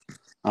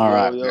All Yo,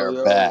 right, we yo,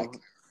 are back. yo. We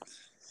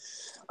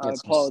I had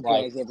some slight,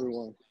 apologize,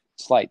 everyone.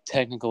 slight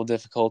technical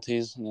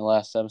difficulties in the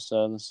last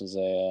episode. This is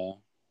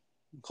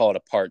call it a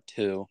part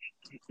two.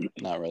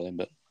 Not really,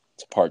 but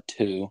it's part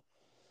two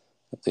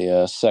of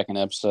the second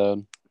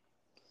episode.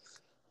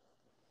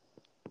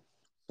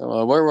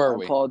 So where I were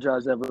we?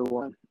 apologize,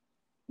 everyone.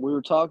 We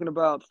were talking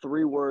about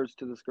 3 words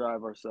to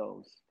describe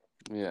ourselves.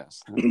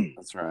 Yes,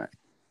 that's right.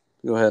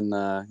 Go ahead and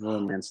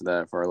answer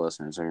that for our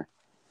listeners here.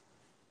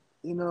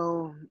 You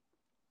know,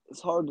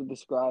 it's hard to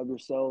describe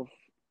yourself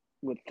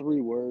with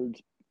 3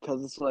 words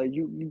because it's like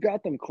you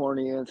got them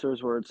corny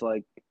answers where it's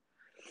like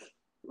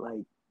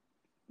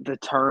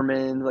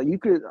determined. Like you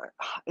could,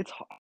 it's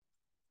hard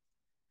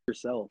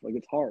yourself. Like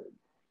it's hard.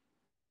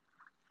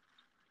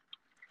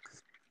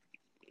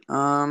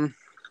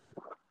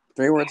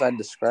 3 words I'd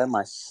describe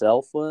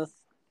myself with.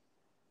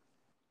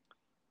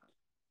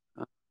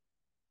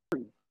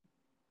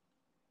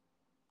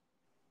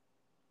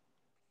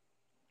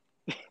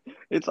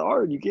 It's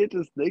hard. You can't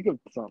just think of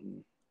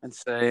something. I'd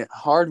say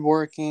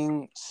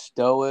hardworking,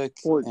 stoic,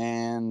 Or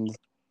and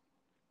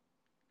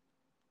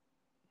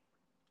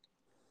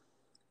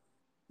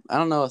I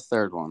don't know a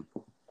third one.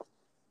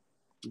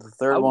 The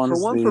third for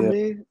one's one, for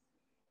me,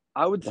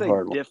 I would the say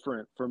hard one.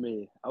 different. For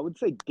me, I would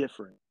say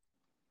different.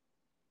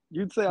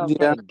 You'd say I'm kind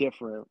Yeah, of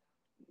different.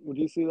 Would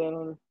you see that,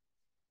 Hunter?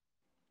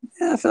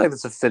 yeah, I feel like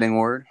that's a fitting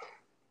word.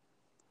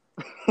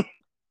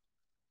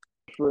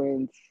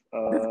 Different.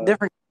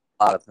 Different,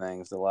 a lot of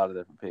things to a lot of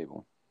different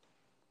people.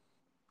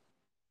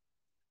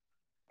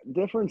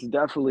 Difference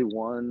definitely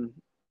one.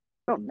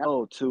 I don't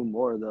know 2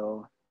 more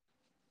though.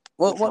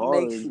 What It's what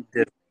makes hard. you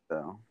different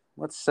though?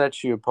 What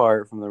sets you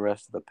apart from the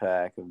rest of the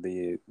pack of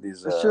these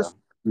It's just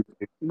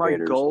my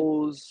creators?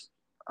 goals.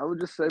 I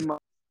would just say my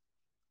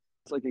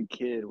it's like a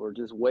kid or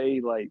just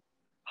way like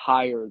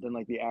higher than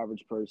like the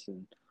average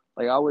person.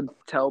 Like I would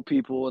tell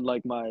people in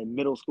like my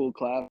middle school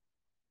class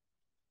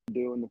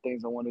doing the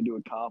things I wanted to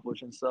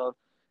accomplish and stuff,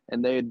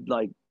 and they'd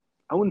like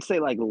I wouldn't say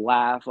like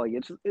laugh. Like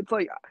it's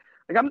like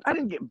I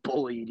didn't get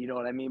bullied, you know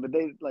what I mean? But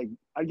they like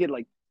I get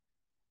like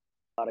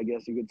I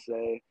guess you could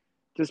say.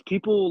 Just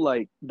people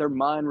like their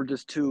mind were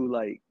just too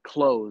like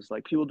closed.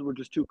 Like people were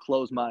just too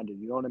closed minded.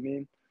 You know what I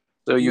mean?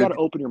 So Like you got to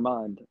open your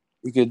mind.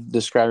 you could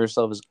describe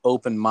yourself as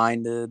open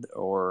minded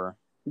or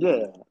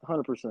Yeah,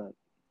 100%.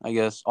 I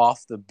guess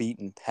off the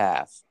beaten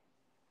path.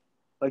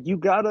 Like you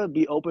gotta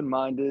be open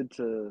minded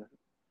to,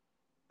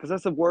 because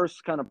that's the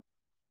worst kind of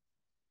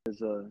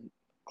is a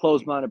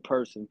closed minded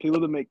person. People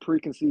that make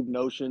preconceived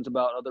notions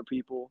about other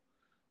people.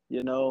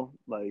 You know,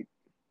 like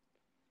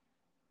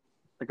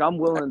I'm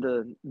willing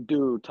to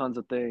do tons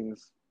of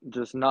things,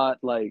 just not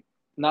like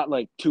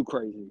too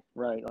crazy,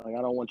 right? Like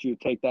I don't want you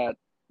to take that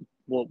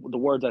well the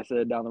words I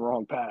said down the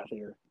wrong path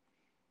here.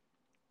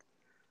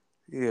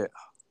 Yeah.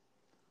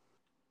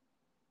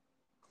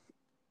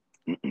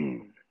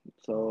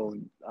 So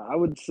I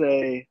would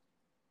say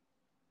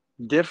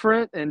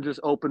different and just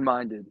open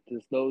minded.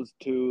 Just those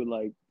two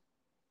like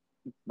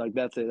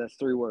that's it. That's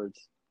 3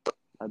 words.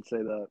 I'd say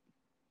that.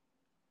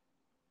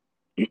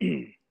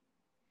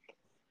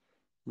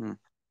 Hmm.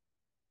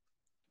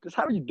 Just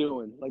how are you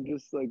doing? Like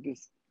just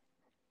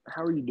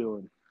how are you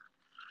doing?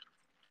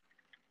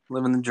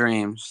 Living the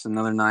dream. Just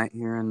another night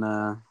here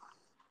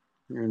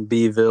in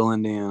Beeville,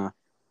 Indiana.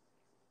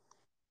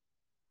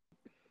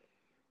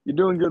 You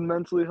doing good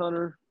mentally,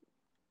 Hunter?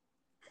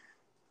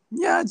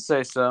 Yeah, I'd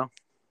say so.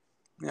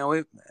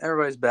 We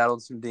everybody's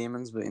battled some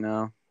demons, but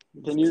Can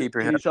just you keep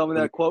your can head you tell me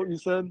up. that quote you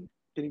said?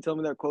 Can you tell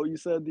me that quote you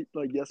said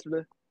like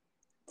yesterday?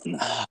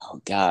 Oh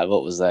God,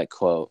 what was that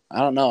quote? I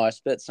don't know. I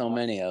spit so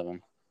many of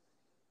them.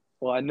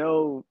 Well, I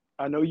know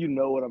you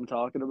know what I'm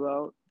talking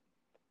about.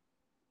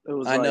 It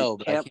was I like know,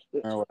 but I camp.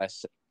 can't remember what I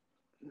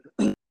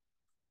said.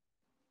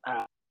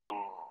 Ah,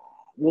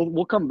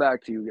 we'll come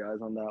back to you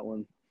guys on that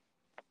one.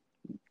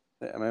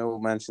 I mean, we'll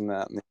mention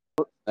that in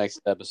the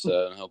next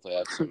episode, and hopefully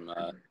have some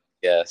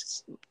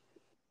guests.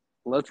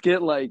 Let's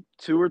get like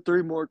 2 or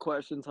 3 more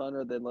questions,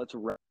 Hunter. Then let's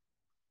wrap.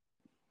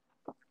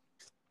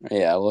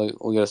 Yeah,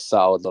 we'll get a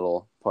solid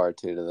little part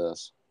two to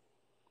this.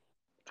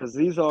 Because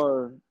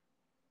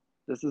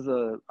this is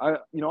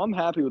I'm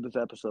happy with this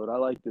episode. I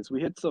like this.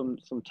 We hit some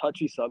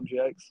touchy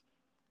subjects.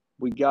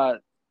 We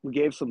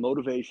gave some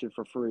motivation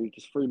for free,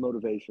 just free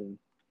motivation.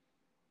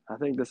 I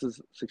think this is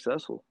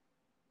successful.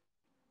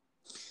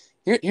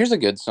 Here's a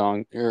good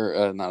song,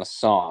 or not a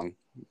song.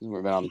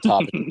 We've been on the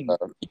topic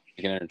of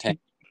entertainment,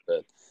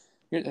 but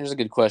here's a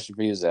good question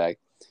for you, Zach.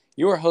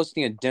 You are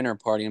hosting a dinner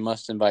party and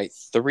must invite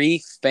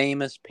 3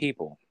 famous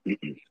people. Who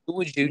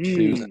would you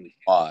choose and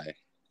why?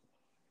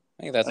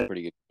 I think that's a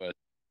pretty good question.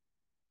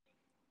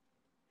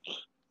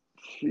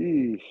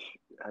 Sheesh,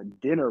 a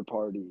dinner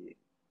party.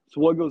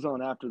 So what goes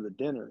on after the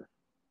dinner?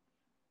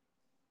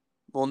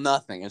 Well,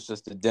 nothing. It's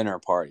just a dinner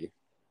party.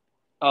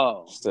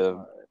 Oh, Just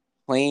a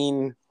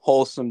clean,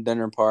 wholesome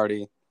dinner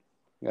party.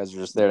 You guys are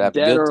just there to have a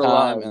dead good or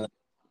time, alive?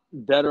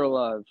 and Dead or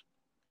alive?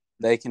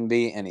 they can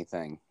be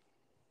anything.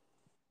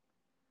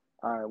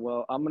 All right.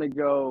 Well, I'm gonna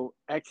go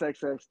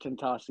XXX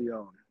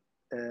Tentacion,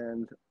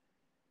 and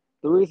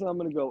The reason I'm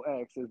gonna go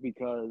X is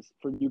because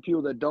for you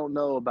people that don't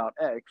know about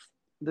X,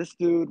 this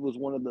dude was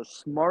one of the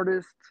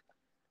smartest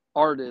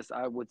artists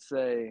I would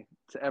say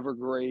to ever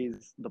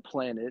graze the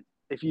planet.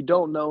 If you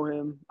don't know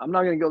him, I'm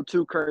not gonna go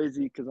too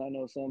crazy because I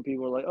know some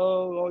people are like,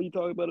 "Oh, all you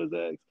talk about is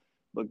X,"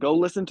 but go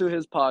listen to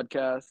his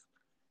podcast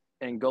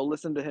and go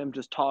listen to him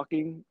just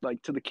talking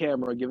like to the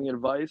camera, giving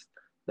advice.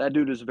 That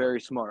dude is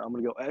very smart. I'm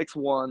gonna go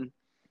X1.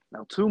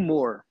 Now two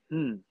more.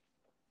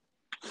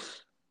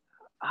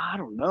 I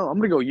don't know. I'm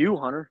gonna go you,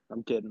 Hunter.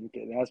 I'm kidding.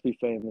 It has to be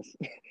famous.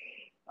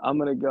 I'm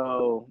gonna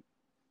go.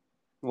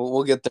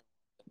 We'll get there.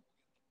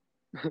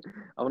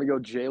 I'm gonna go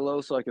J Lo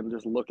so I can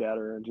just look at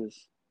her and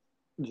just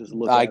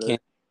look Eye at her.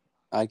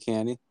 Eye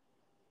candy.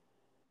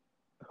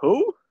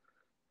 Who?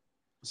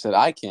 I said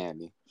eye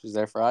candy. She's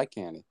there for eye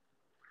candy.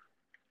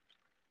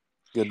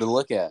 Good to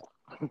look at.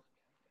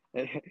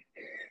 Mix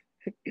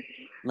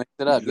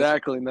it up.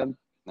 Exactly, man.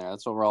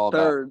 That's what we're all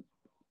about.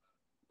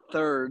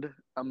 Third,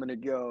 I'm gonna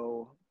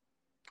go.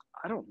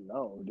 I don't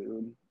know,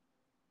 dude.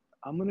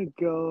 I'm gonna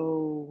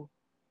go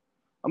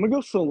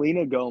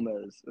Selena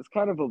Gomez. It's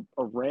kind of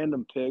a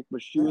random pick,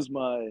 but she was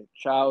my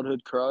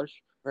childhood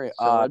crush. Very So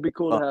odd. that'd be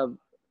cool to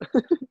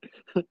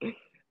have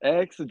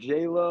X,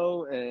 J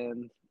Lo,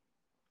 and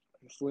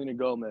Selena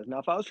Gomez. Now,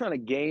 if I was trying to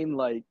gain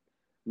like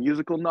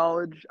musical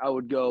knowledge, I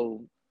would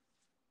go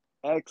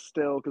X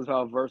still because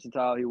how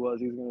versatile he was.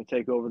 He was going to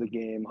take over the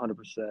game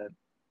 100%.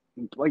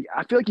 Like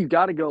I feel like you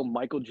got to go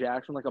Michael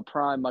Jackson, like a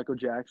prime Michael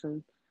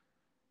Jackson.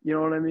 You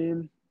know what I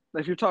mean?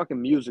 If you're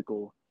talking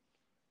musical.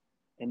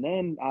 And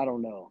then I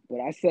don't know,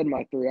 but I said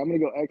my three. I'm gonna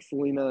go X,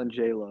 Selena, and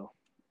J Lo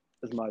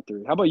as my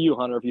three. How about you,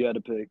 Hunter? If you had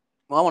to pick,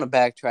 Well, I want to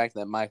backtrack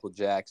that Michael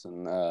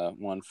Jackson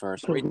one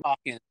first. Are we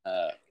talking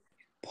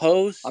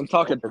post? I'm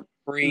talking.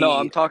 Or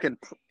No, pre?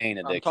 Pain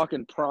addiction. I'm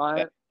talking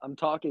prime. I'm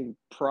talking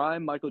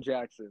prime Michael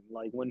Jackson,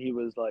 like when he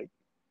was like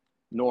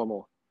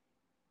normal,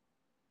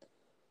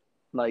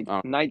 like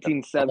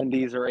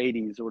 1970s or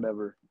 80s or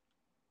whatever.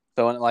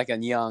 So, like a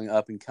young,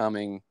 up and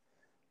coming,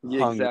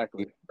 Yeah, hungry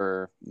exactly.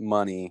 for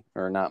money,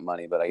 or not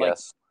money, but I Like,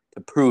 guess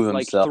to prove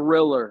like himself.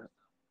 Thriller.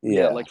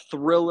 Yeah, like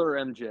Thriller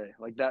MJ,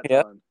 like that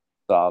yep. time.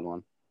 Solid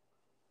one.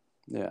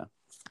 Yeah,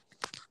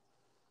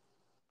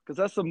 because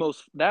that's the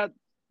most that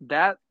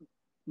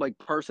like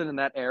person in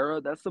that era.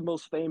 That's the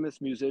most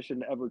famous musician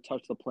to ever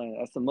touch the planet.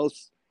 That's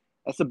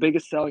the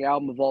biggest selling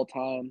album of all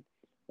time.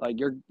 Like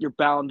you're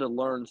bound to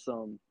learn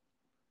some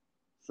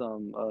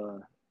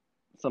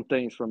some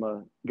things from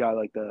a guy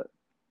like that.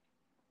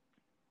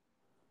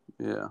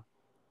 yeah.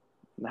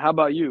 How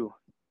about you?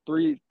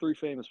 Three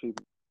famous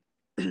people.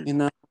 You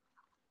know,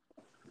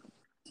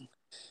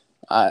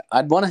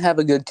 I'd want to have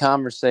a good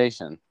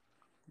conversation,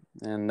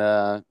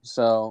 and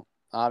so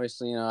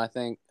obviously, I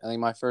think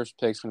my first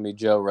pick's going to be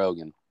Joe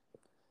Rogan.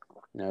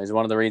 He's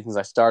one of the reasons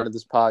I started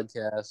this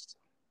podcast.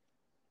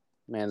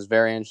 Man, it's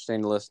very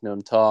interesting to listen to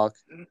him talk.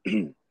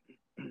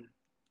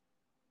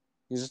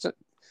 He's just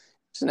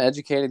an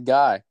educated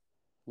guy.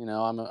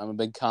 I'm a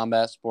big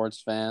combat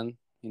sports fan.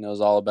 He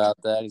knows all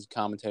about that. He's a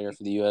commentator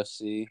for the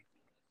UFC.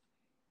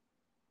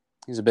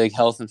 He's a big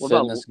health and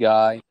fitness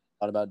guy.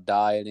 A lot about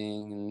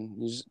dieting, and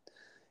he's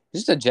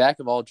just a jack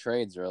of all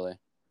trades, really.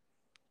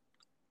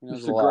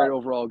 He's a great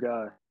overall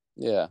guy.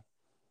 Yeah.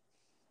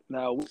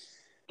 Now,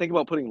 think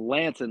about putting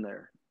Lance in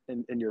there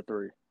in your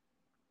three.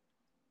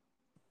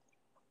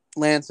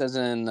 Lance, as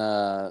in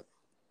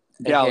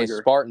Gallagher,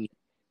 Spartan,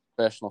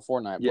 professional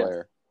Fortnite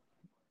player.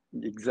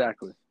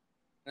 Exactly.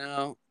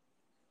 No,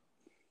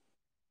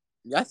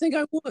 I think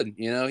I would.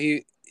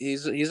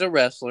 He's a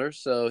wrestler,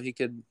 so he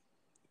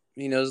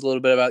knows a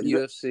little bit about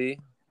UFC.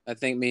 I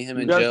think him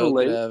and Joe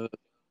could have a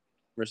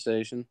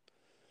conversation.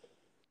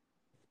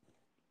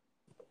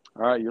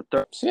 All right, your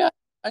third. So yeah,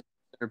 I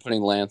consider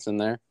putting Lance in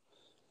there.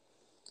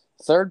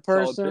 Third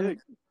person,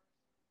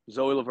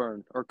 Zoe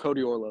Laverne or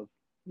Cody Orlov.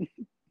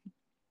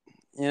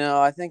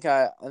 I think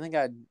I'd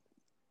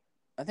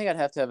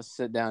have to have a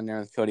sit down there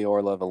with Cody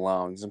Orlov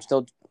alone because I'm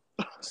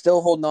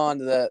still holding on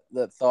to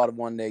that thought of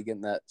one day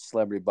getting that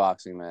celebrity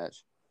boxing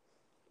match.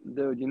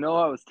 Dude,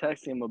 I was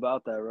texting him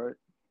about that, right?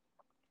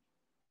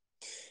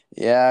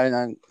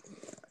 Yeah,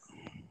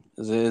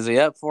 is he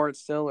up for it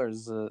still, or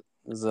is it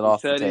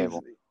off the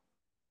table?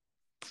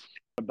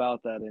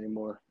 About that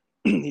anymore.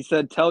 He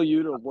said, "Tell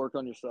you to work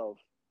on yourself,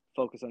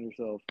 focus on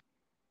yourself."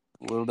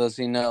 Little does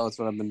he know it's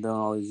what I've been doing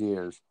all these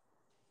years.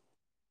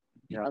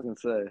 Yeah, I was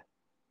gonna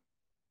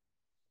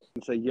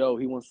say, yo,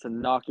 he wants to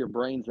knock your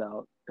brains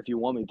out if you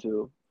want me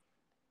to,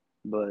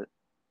 but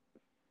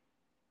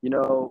we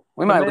the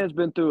might man's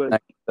been through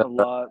a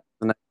lot.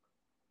 The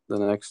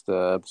next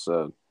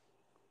episode.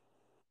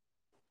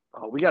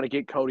 Oh, we got to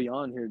get Cody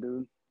on here,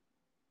 dude.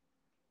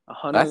 A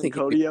Hunter and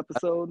Cody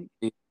episode.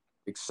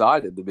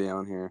 Excited to be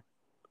on here,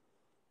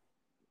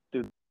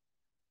 dude.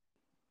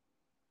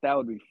 That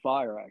would be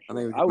fire.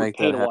 Actually, I would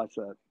pay to watch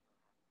that.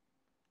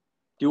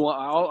 Do you want?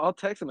 I'll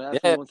text him and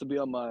ask if he wants to be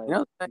on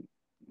my.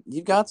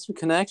 You've got some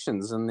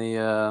connections in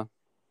the.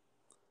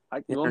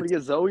 You want me to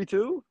get Zoe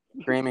too?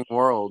 Streaming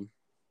world,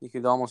 you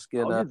could almost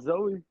get. I'll get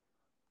Zoe.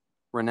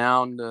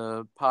 renowned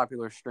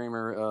popular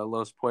streamer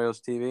Los Pollos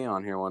TV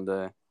on here one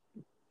day.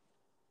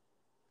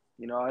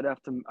 You know, I'd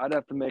have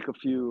to make a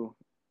few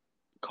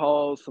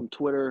calls, some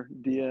Twitter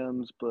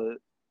DMs, but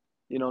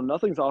you know,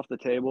 nothing's off the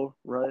table,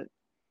 right?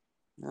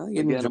 I think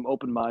Again, I'm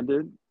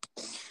open-minded.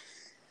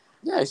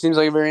 Yeah, he seems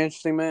like a very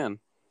interesting man.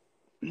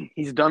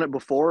 He's done it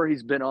before.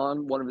 He's been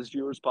on one of his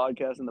viewers'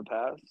 podcasts in the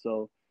past,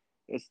 so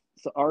it's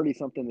already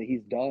something that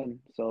he's done.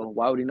 So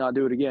why would he not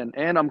do it again?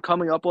 And I'm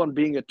coming up on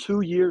being a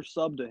 2-year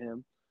sub to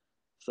him,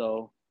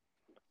 so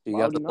You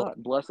why got would he the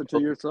not bless a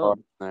 2-year sub?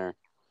 there.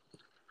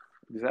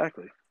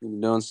 Exactly. You've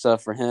been doing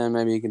stuff for him.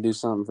 Maybe he can do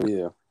something for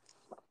you.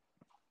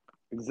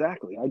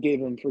 Exactly. I gave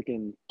him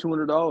freaking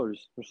 $200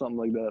 or something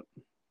like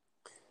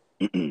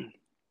that.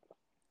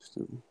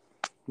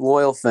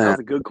 Loyal fan. That was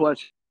a good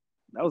question.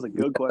 That was a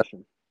good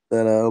question.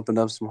 That opened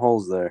up some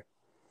holes there.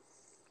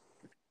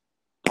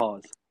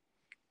 Pause.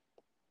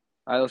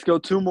 All right, let's go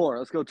two more.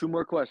 Let's go two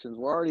more questions.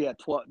 We're already at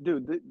 12.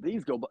 Dude,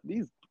 these go by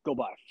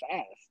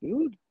fast,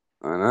 dude.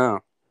 I know.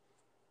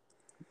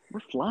 We're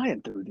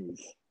flying through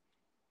these.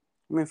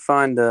 Let me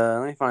find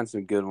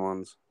some good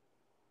ones.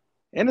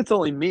 And it's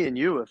only me and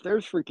you. If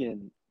there's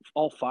freaking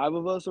all 5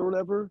 of us or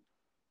whatever,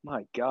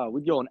 my God,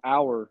 we'd go an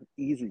hour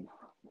easy.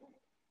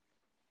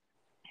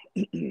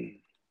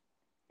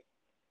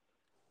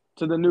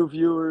 To the new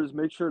viewers,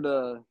 make sure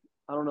to,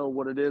 I don't know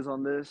what it is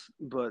on this,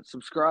 but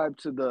subscribe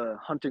to the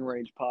Hunting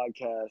Range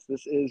podcast.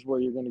 This is where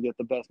you're going to get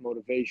the best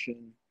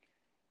motivation.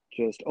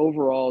 Just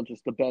overall,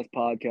 just the best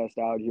podcast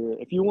out here.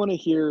 If you want to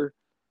hear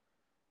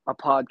a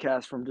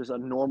podcast from just a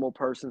normal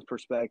person's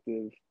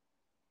perspective,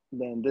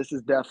 then this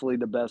is definitely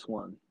the best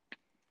one.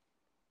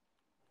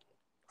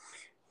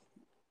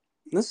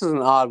 This is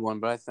an odd one,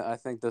 but I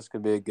think this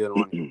could be a good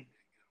one.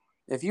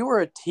 If you were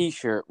a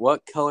T-shirt,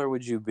 what color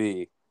would you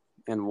be,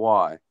 and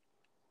why?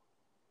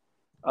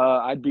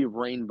 I'd be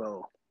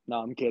rainbow. No,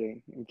 I'm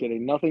kidding. I'm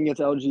kidding. Nothing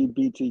against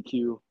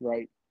LGBTQ,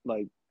 right?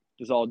 Like,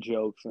 just all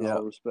jokes and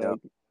all respect. Yep.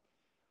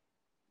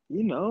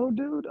 You know,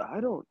 dude, I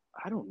don't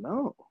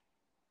know.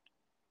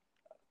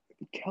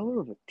 The color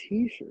of a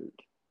T-shirt.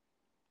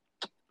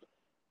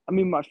 I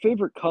mean, my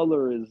favorite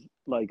color is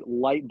like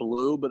light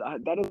blue, but I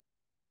don't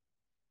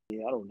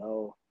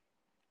know.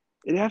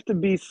 It'd have to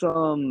be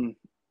some.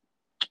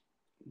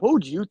 What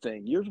would you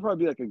think? Yours would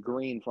probably be like a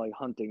green for like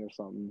hunting or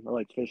something, or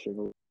like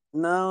fishing.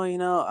 No,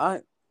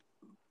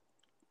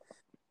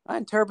 I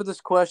interpret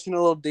this question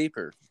a little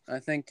deeper. I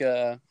think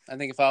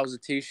if I was a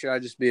T-shirt,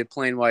 I'd just be a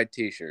plain white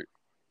T-shirt.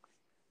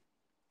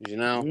 You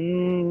know,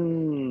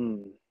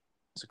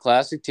 it's a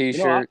classic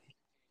T-shirt,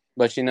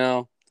 but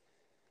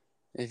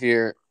if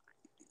you're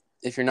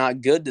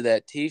not good to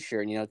that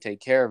T-shirt and you don't take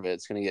care of it,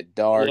 it's gonna get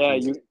dark. Yeah,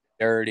 and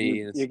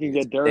dirty. You can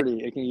get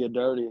dirty. It can get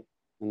dirty,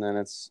 and then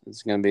it's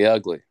gonna be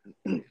ugly.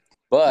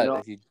 But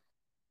if you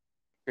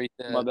treat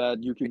that, my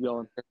bad, you keep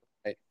going.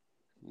 Right,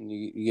 and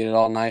you get it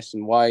all nice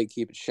and white,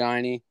 keep it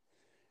shiny,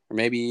 or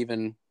maybe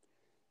even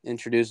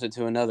introduce it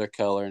to another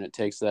color and it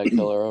takes that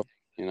color over.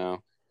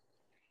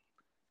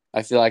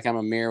 I feel like I'm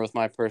a mirror with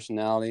my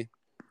personality.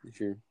 If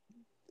you're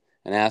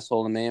an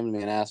asshole to me, I'm gonna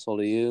be an asshole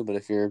to you. But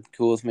if you're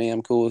cool with me,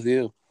 I'm cool with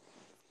you.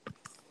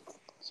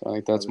 So I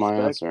think that's my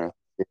answer.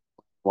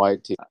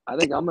 White T. I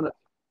think I'm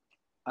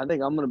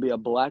gonna be a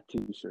black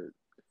T-shirt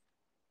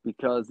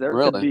because there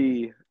could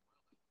be,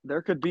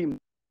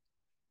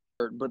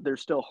 but they're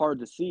still hard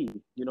to see.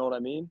 You know what I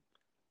mean?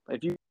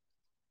 If you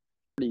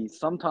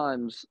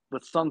sometimes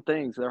with some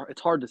things,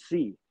 it's hard to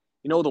see.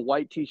 You know, the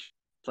white T-shirt,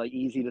 it's like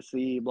easy to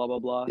see. Blah blah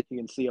blah. You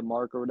can see a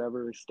mark or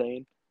whatever, a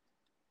stain.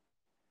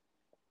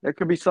 There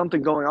could be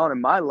something going on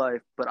in my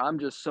life, but I'm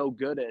just so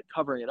good at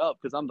covering it up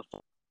because I'm the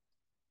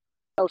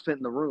elephant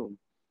in the room,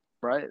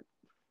 right?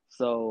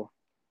 So,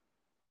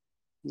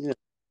 yeah,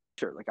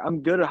 sure. Like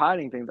I'm good at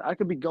hiding things. I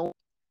could be going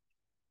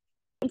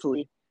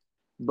mentally,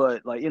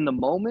 but like in the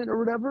moment or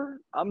whatever,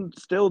 I'm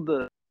still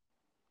the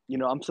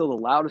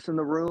loudest in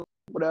the room.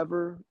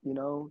 Whatever,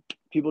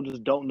 people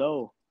just don't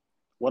know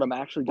what I'm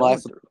actually going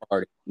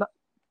through.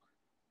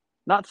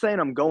 Not saying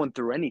I'm going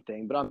through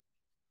anything, but I'm.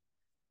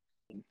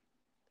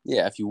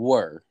 Yeah, if you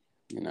were,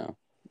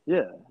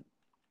 Yeah,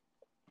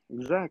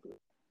 exactly.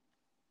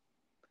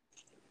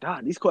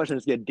 God, these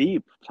questions get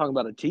deep. Talking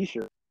about a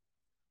T-shirt.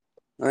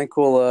 I think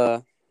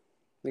we'll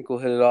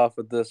hit it off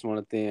with this one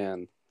at the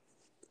end.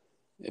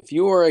 If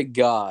you were a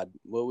god,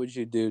 what would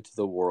you do to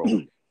the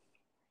world?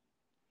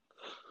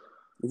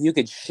 If you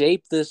could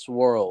shape this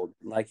world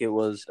like it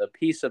was a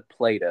piece of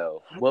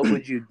Play-Doh, what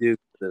would you do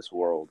to this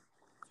world?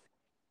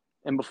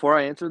 And before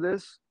I answer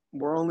this,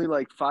 we're only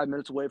like 5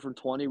 minutes away from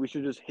 20. We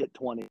should just hit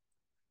 20.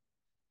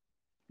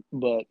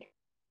 But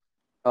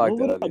what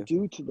would I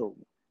do to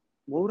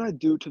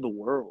the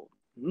world?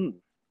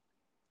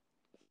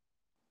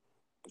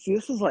 See,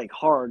 this is like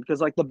hard because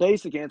like the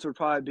basic answer would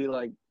probably be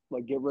like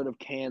get rid of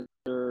cancer.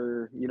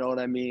 You know what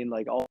I mean?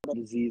 Like all the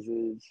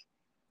diseases,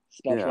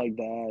 stuff like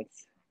that.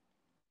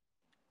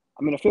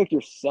 I mean, I feel like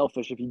you're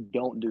selfish if you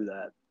don't do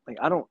that. Like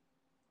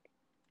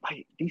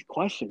these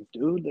questions,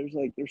 dude.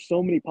 There's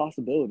so many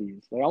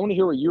possibilities. Like I want to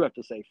hear what you have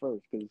to say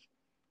first, because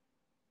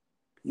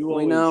You We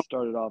always know.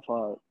 started off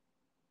hot.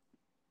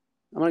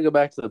 I'm gonna go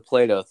back to the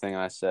Play-Doh thing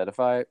I said. If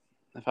I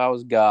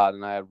was God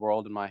and I had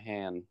world in my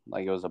hand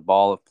like it was a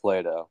ball of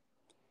Play-Doh,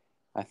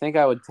 I think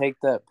I would take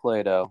that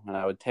Play-Doh and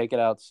I would take it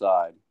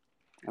outside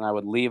and I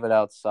would leave it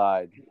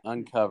outside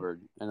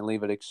uncovered and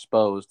leave it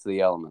exposed to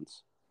the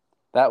elements.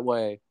 That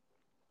way,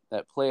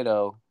 that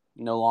Play-Doh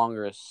no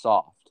longer is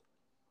soft.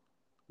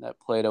 That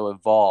Play-Doh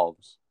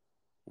evolves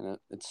and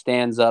it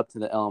stands up to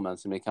the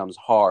elements and becomes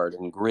hard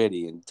and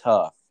gritty and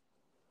tough.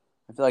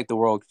 I feel like the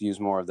world could use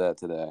more of that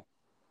today.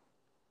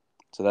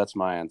 So that's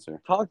my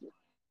answer.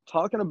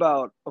 Talking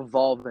about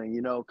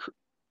evolving,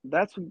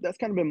 that's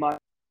kind of been my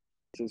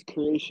is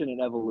creation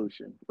and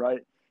evolution,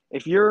 right?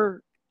 If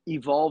you're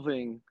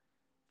evolving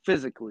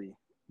physically,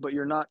 but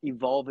you're not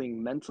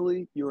evolving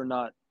mentally, you are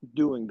not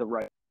doing the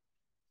right.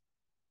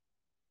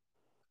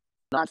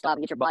 Not stop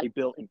and get your body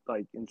built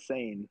like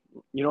insane.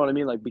 You know what I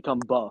mean? Like become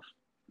buff.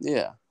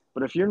 Yeah.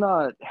 But if you're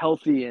not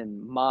healthy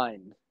in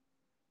mind,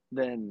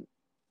 then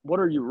what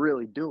are you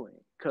really doing?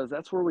 Because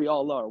that's where we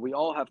all are. We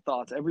all have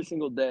thoughts every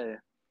single day.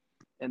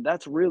 And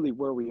that's really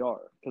where we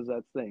are. Because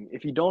that's the thing.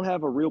 If you don't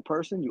have a real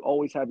person, you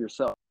always have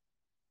yourself.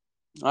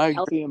 I agree.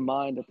 Healthy in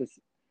mind at this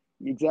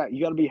exact.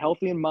 You got to be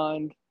healthy in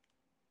mind,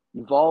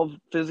 evolve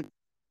physically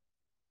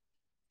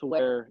to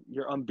where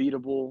you're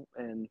unbeatable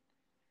and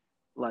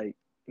like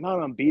not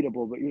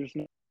unbeatable, but you're just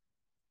not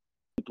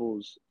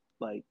people's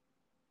like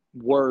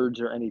words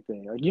or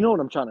anything. Like you know what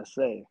I'm trying to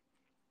say.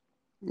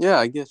 Yeah,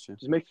 I get you.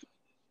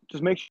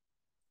 Just make sure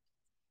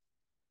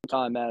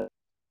time as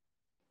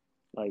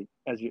like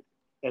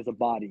as a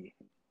body,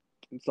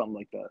 something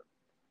like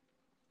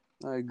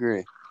that. I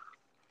agree.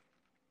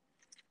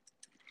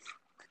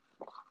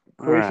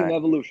 All Creation right. and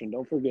evolution.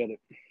 Don't forget it.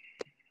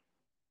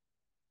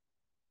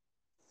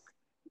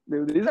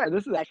 Dude,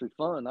 this is actually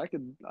fun. I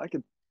could. I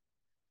think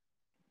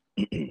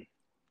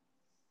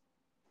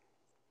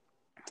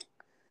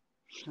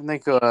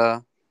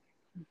our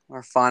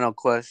final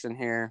question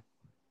here.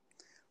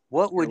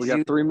 What Yeah, would we got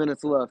you 3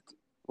 minutes left.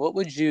 what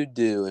would you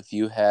do if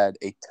you had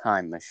a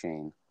time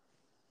machine?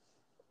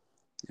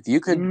 If you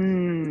could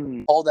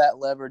Mm. pull that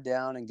lever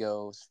down and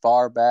go as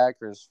far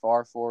back or as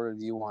far forward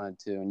as you wanted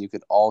to, and you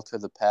could alter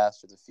the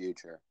past or the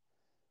future,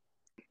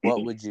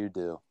 what would you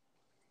do?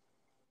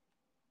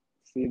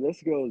 See,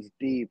 this goes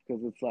deep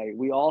because it's like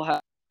we all have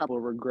a couple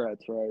of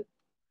regrets, right?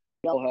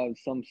 We all have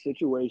some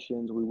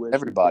situations we wish we could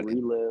Everybody.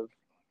 relive.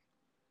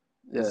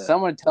 If Yeah,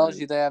 someone tells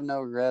like you they have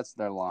no regrets,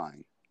 they're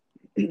lying.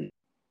 yeah,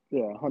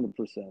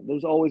 100%.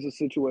 There's always a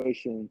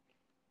situation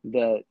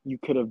that you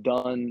could have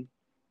done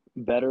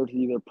better to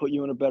either put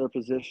you in a better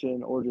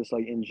position or just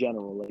like in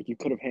general, like you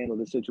could have handled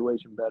the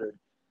situation better.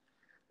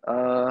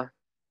 Uh,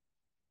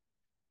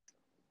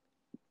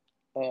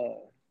 uh,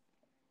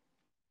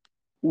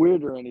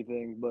 weird or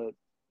anything, but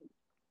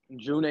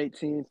June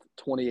 18th,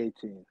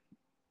 2018.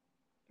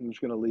 I'm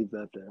just gonna leave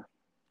that there.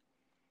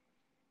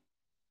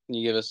 Can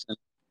you give us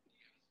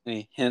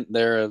any hint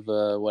there of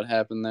what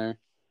happened there?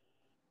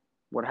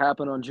 What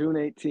happened on June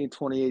 18th,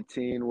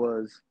 2018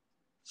 was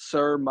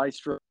Sir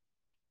Maestro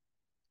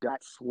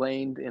got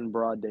slain in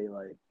broad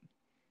daylight.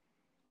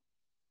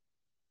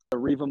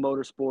 Riva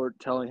Motorsport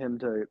telling him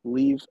to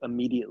leave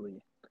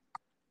immediately,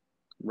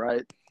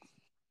 right?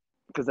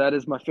 Because that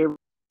is my favorite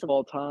of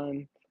all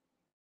time.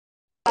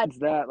 Besides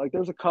that, like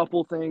there's a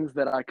couple things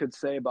that I could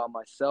say about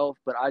myself,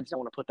 but I just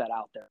don't want to put that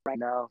out there right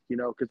now,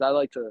 because I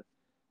like to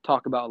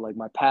talk about like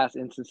my past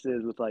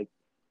instances with like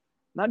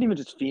not even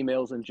just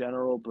females in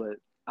general, but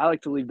I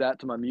like to leave that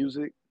to my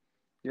music,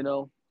 you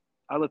know.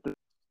 I let the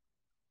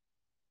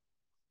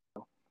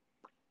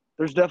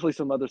There's definitely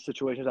some other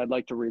situations I'd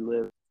like to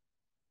relive.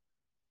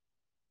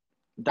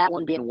 That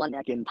one being one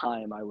back in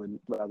time, I would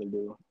rather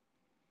do.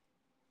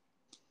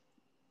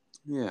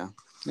 Yeah.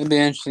 It'd be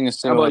interesting to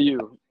see How about what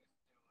you?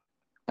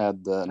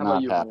 had How about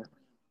not you, happened. Hunter?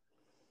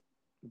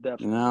 You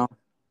Definitely. know,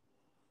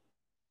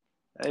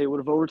 Hey, would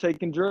have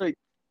overtaken Drake.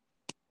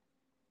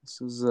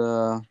 this is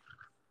uh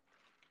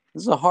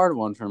this is a hard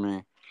one for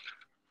me.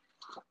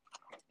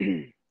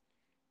 You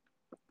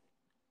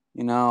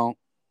know,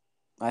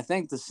 I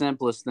think the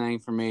simplest thing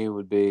for me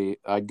would be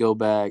I'd go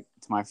back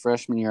to my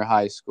freshman year of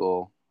high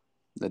school,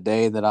 the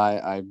day that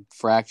I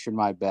fractured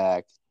my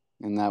back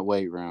in that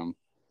weight room,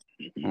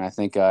 and I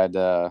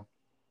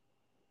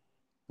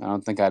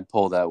don't think I'd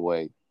pull that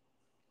weight.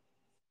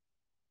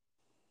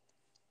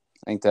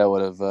 I think that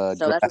would have So that's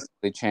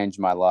drastically changed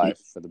my life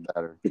for the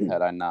better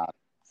had I not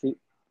see,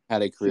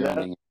 had a see career that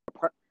ending.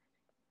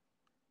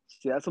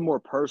 see that's a more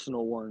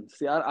personal one.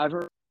 See, I've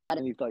heard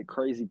any like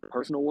crazy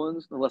personal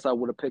ones unless I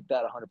would have picked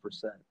that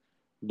 100%.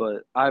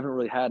 But I haven't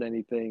really had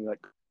anything like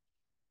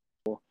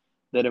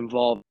that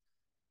involved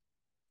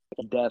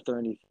death or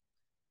anything.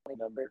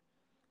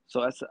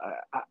 So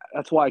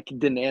that's why I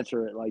didn't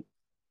answer it like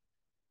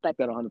that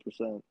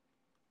 100%.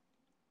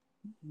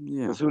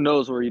 Yeah. Because who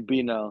knows where you'd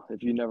be now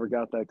if you never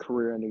got that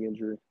career-ending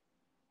injury.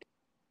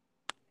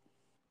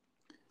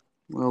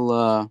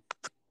 Well,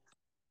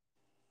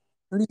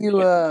 who do you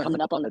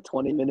Coming up on the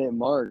 20-minute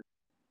mark.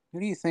 Who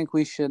do you think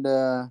we should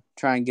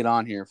try and get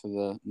on here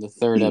for the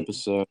third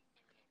episode,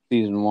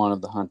 season 1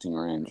 of the hunting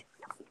range?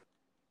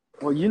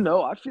 Well,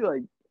 I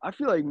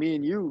feel like me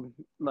and you,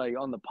 like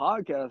on the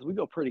podcast, we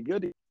go pretty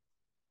good.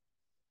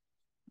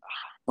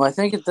 Well, I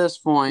think at this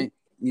point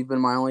you've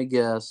been my only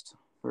guest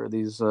for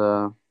these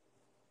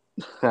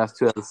past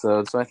 2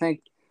 episodes, so I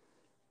think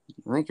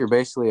you're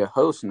basically a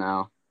host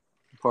now,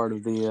 part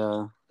of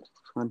the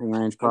hunting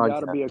range podcast. I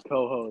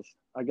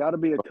gotta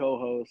be a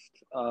co-host.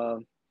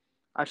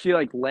 I feel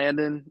like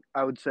Landon,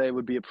 I would say,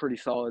 would be a pretty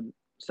solid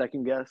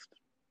second guest,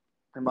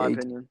 in my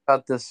opinion.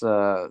 About this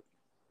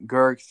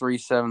Gurk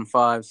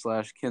 375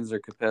 / Kinzer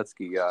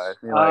Kopetsky guy.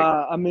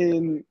 I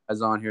mean,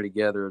 guys on here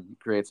together and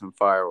create some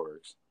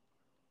fireworks.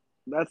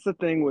 that's the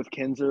thing with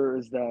Kinzer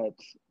is that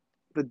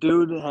the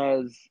dude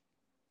has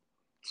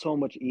so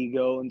much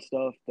ego and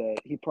stuff that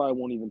he probably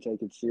won't even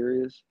take it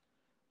serious,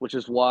 which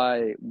is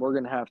why we're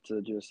gonna have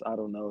to just I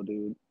don't know,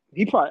 dude.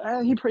 He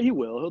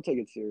will. He'll take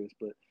it serious,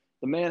 but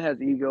the man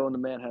has ego and the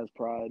man has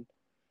pride.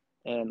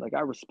 And like I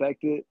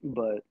respect it,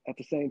 but at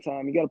the same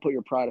time, you got to put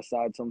your pride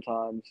aside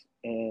sometimes.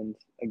 And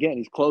again,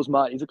 he's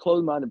closed-minded. He's a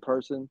closed-minded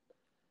person,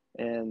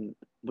 and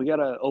we got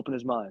to open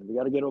his mind. We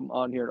got to get him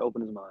on here and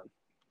open his mind.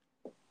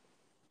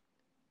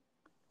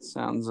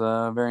 Sounds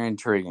very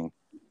intriguing.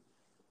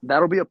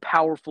 That'll be a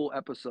powerful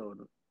episode.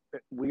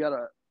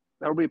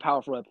 That'll be a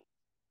powerful episode.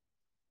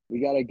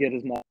 We got to get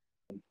his mind.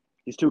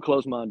 He's too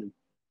closed-minded.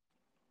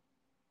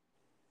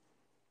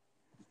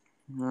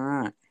 All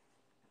right.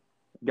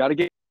 Got to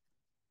get.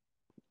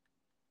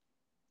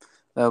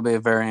 That'll be a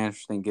very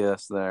interesting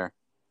guest there.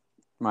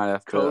 Might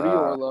have to Cody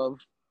Orlov.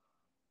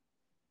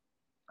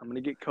 I'm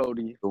gonna get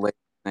Cody.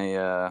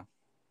 A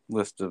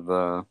list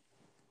of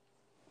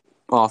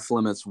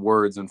off-limits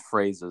words and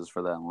phrases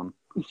for that one.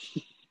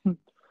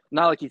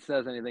 Not like he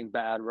says anything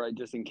bad, right?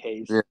 Just in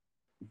case. Yeah.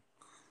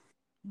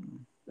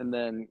 And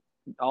then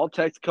I'll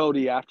text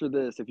Cody after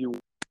this if he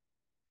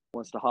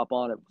wants to hop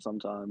on it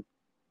sometime.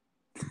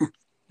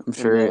 I'm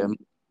sure he'll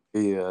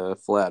be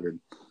flattered.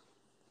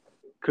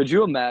 Could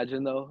you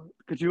imagine, though?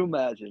 Could you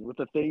imagine with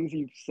the things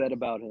you've said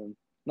about him?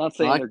 Not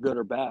saying they're good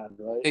or bad,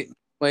 right?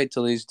 Wait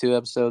till these 2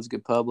 episodes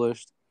get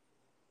published,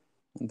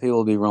 and people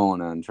will be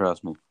rolling in,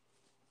 trust me.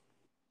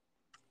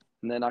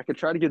 And then I could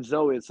try to get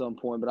Zoe at some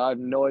point, but I have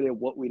no idea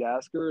what we'd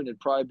ask her, and it'd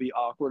probably be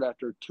awkward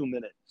after 2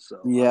 minutes. So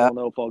yeah. I don't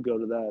know if I'll go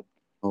to that.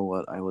 Well,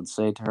 what I would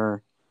say to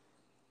her,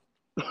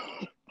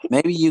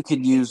 maybe you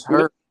could use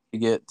her to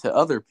get to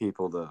other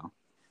people, though.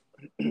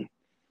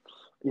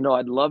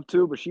 I'd love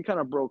to, but she kind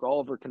of broke all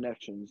of her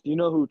connections. Do you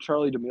know who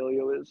Charlie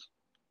D'Amelio is?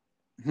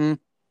 Do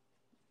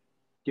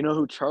you know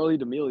who Charlie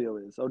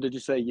D'Amelio is? Oh, did you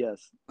say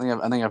yes? I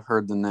think I've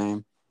heard the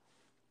name.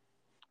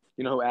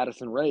 You know who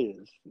Addison Rae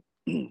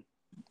is?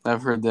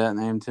 I've heard that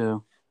name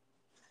too.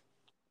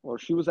 Well,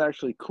 she was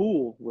actually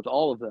cool with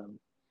all of them,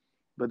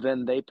 but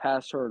then they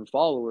passed her in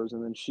followers,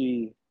 and then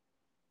she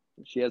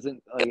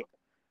hasn't. Like,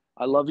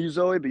 I love you,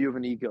 Zoe, but you have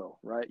an ego,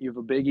 right? You have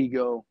a big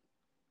ego.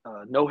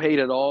 No hate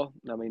at all.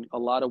 I mean, a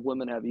lot of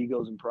women have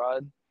egos and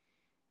pride.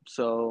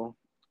 So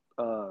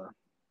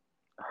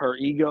her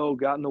ego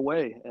got in the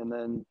way, and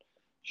then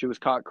she was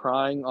caught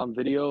crying on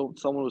video.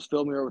 Someone was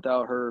filming her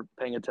without her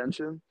paying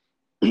attention.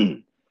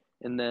 And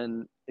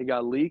then it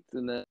got leaked,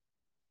 and then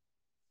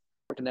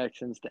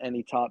connections to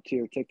any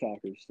top-tier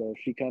TikTokers. So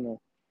she kind of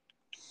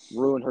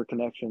ruined her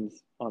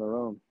connections on her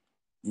own.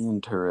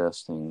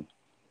 Interesting.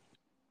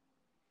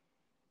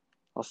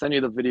 I'll send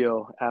you the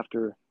video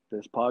after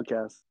this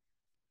podcast.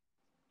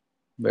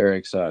 Very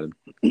excited.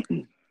 All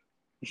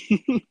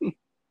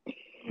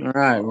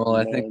right. Well,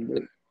 I think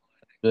that's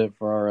it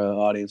for our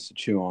audience to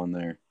chew on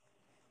there.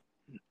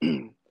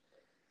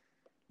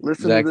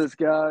 Listen Zach, to this,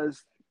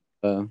 guys.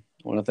 I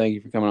want to thank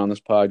you for coming on this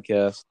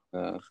podcast.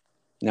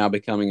 Now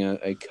becoming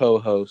a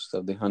co-host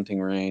of the hunting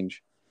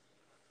range.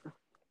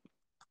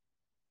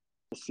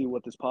 See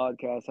what this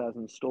podcast has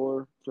in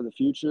store for the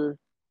future.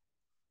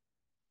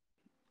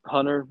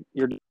 Hunter,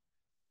 I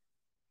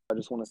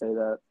just want to say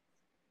that.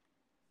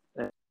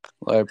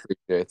 Well, I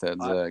appreciate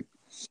that,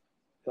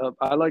 Zach.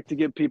 I like to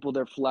give people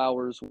their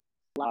flowers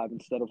live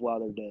instead of while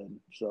they're dead.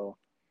 So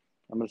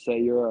I'm going to say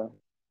you're a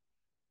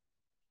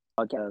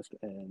podcast,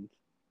 and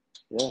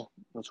yeah,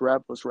 let's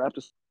wrap this.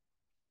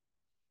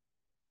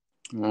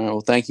 All right.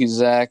 Well, thank you,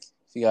 Zach.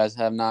 If you guys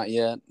have not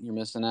yet, you're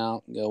missing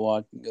out.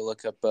 Go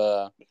look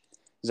up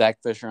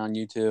Zach Fisher on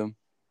YouTube.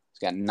 He's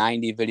got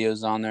 90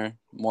 videos on there.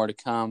 More to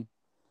come.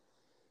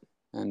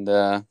 And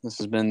this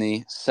has been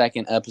the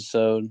second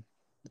episode,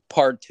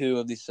 part 2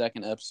 of the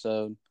second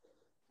episode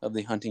of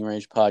the Hunting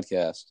Range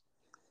podcast.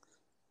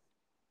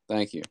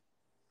 Thank you.